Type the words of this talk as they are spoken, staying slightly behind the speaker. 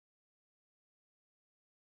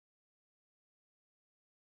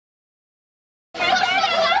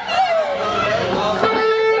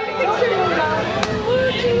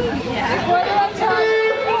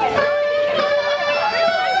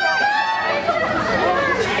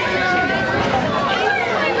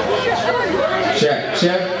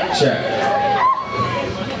Check.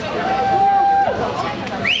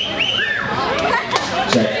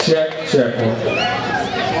 Check, check, check.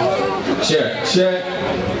 Check, check.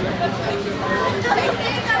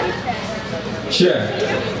 Check.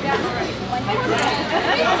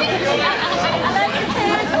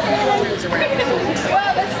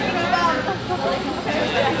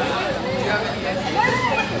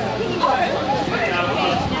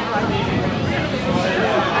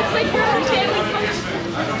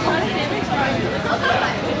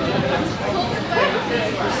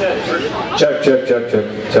 Check, check, check, check,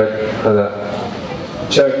 check. How's that?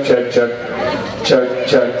 Check, check, check. Check,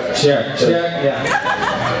 check. Check, check, yeah.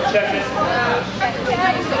 Check,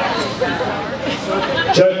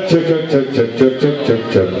 check, check, check, check, check, check, check,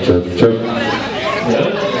 check, check, check.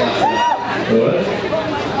 What? What?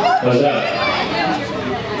 How's that?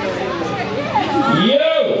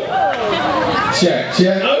 Yo! Check,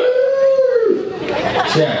 check.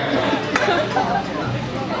 Check.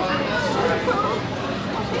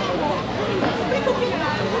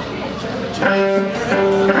 Did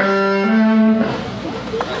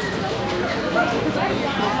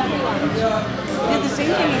the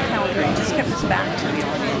same thing in Calgary, just kept us back to the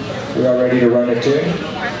audience. We all ready to run it too?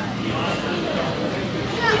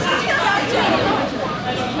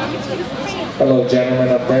 Hello, gentlemen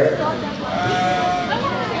up there.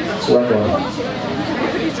 Let's run one.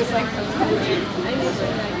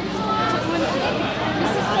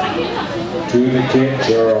 To the kid,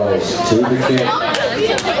 Charles. To the kid.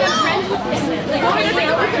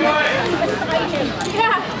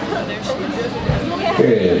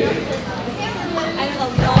 Good.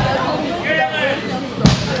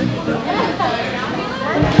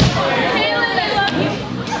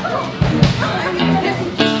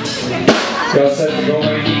 Y'all set to go,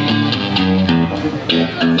 Mikey?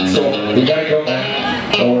 So, we gotta go, man.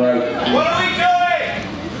 All right. What are we doing?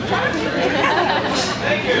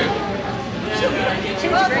 Thank you.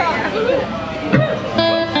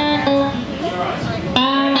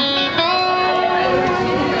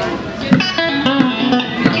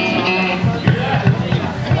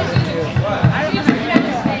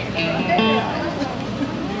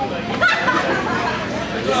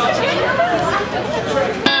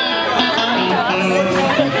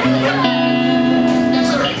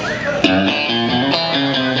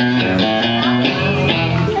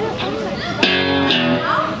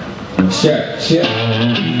 Check, check,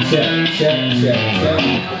 check, check, check, check.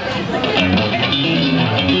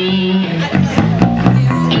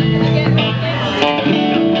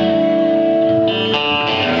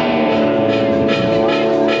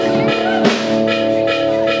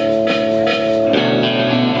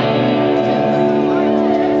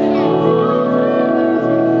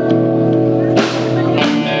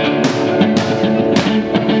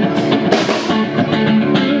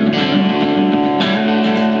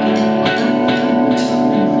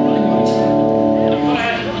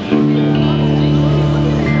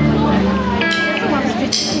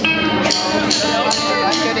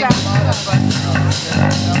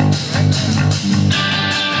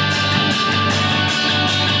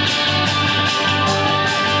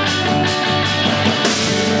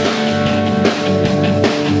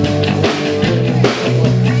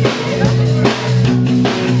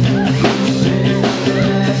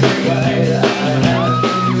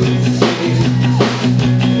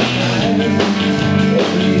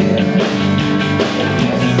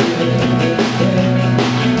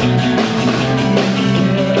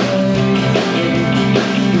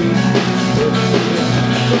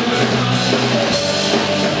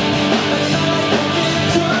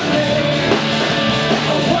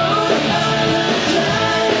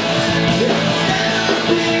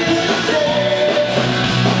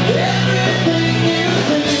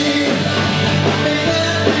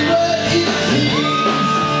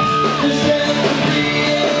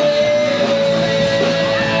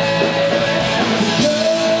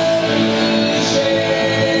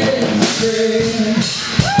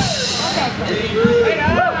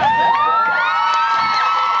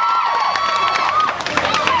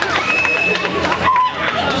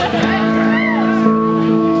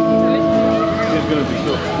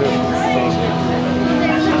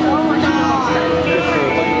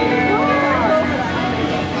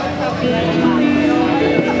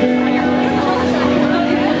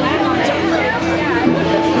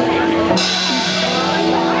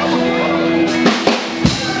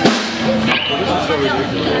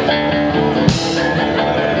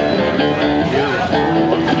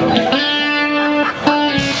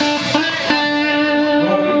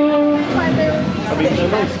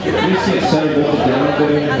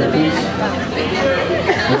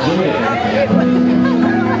 Enjoy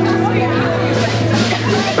it.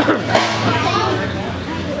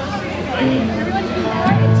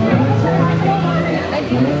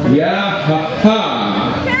 Yeah, ha ha.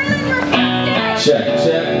 Check,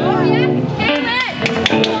 check.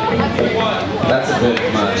 That's a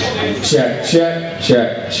bit much. Check, check,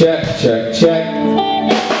 check, check, check, check.